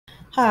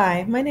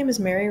Hi, my name is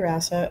Mary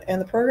Rassa,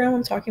 and the program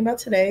I'm talking about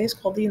today is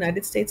called the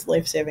United States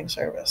Lifesaving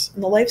Service.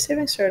 And the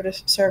Lifesaving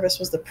Service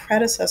was the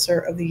predecessor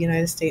of the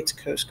United States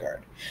Coast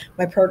Guard.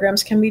 My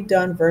programs can be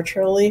done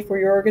virtually for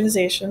your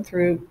organization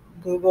through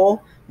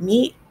Google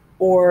Meet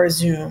or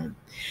Zoom.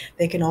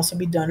 They can also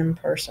be done in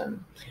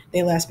person.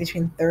 They last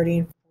between 30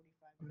 and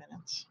 45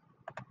 minutes.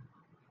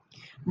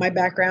 My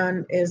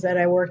background is that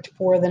I worked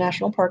for the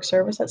National Park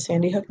Service at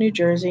Sandy Hook, New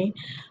Jersey,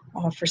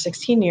 for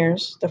 16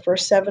 years. The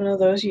first 7 of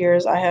those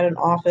years, I had an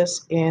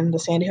office in the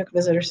Sandy Hook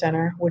Visitor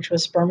Center, which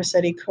was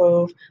Spermaceti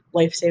Cove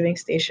Life Saving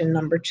Station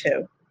number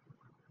 2.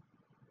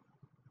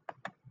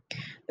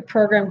 The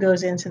program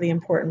goes into the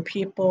important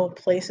people,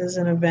 places,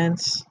 and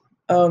events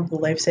of the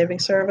life saving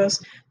service,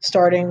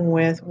 starting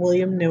with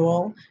William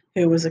Newell,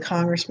 who was a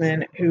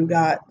congressman who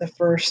got the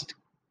first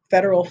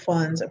federal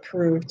funds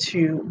approved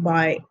to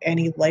buy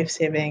any life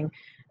saving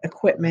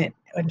equipment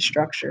and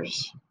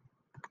structures.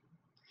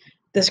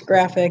 This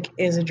graphic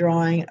is a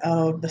drawing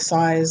of the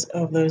size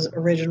of those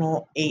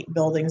original 8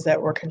 buildings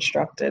that were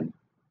constructed.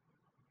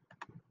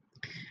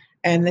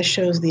 And this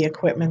shows the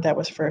equipment that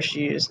was first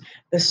used.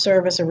 This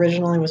service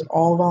originally was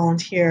all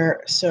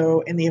volunteer,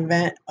 so in the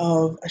event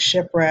of a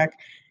shipwreck,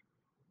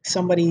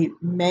 somebody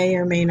may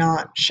or may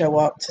not show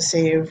up to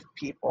save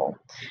people.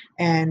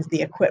 And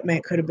the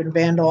equipment could have been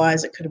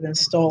vandalized, it could have been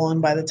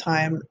stolen by the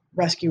time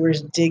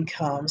rescuers did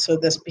come. So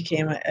this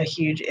became a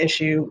huge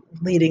issue,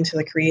 leading to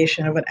the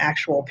creation of an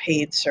actual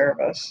paid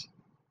service.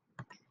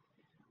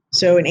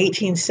 So in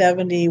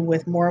 1870,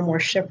 with more and more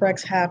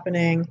shipwrecks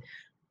happening,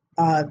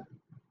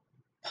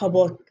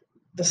 public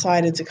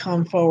decided to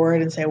come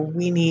forward and say,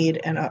 we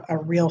need a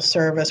real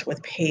service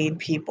with paid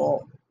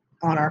people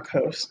on our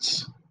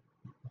coasts.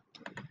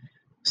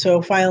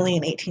 So finally,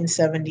 in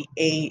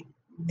 1878,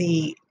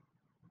 the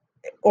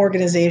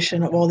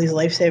organization of all these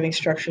life-saving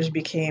structures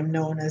became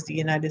known as the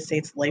United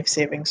States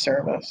Life-Saving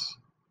Service.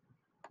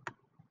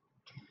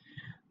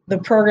 The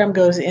program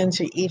goes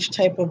into each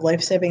type of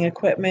life-saving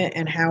equipment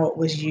and how it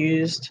was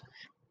used.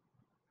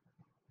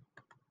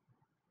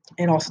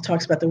 It also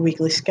talks about the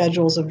weekly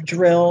schedules of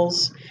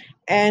drills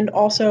and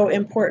also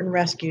important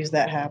rescues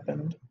that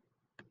happened.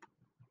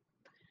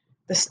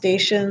 The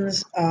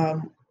stations,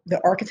 the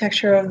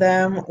architecture of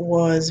them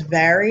was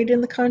varied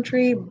in the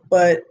country,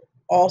 but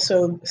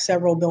also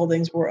several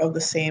buildings were of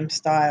the same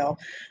style.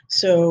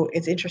 So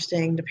it's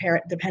interesting,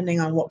 depending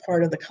on what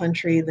part of the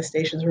country the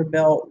stations were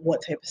built,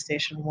 what type of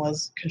station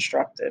was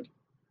constructed.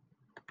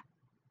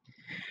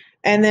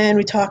 And then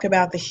we talk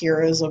about the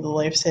heroes of the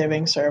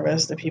life-saving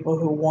service, the people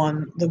who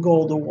won the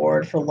Gold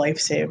Award for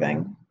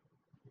life-saving.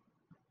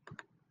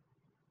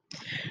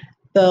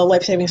 The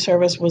life-saving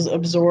service was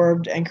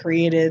absorbed and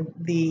created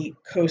the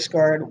Coast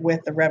Guard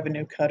with the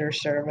Revenue Cutter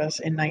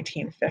Service in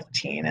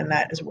 1915, and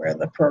that is where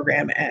the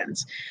program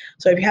ends.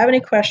 So if you have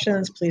any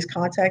questions, please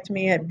contact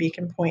me at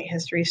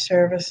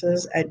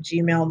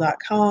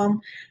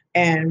beaconpointhistoryservices@gmail.com,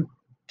 and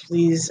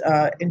please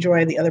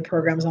enjoy the other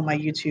programs on my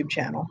YouTube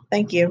channel.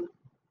 Thank you.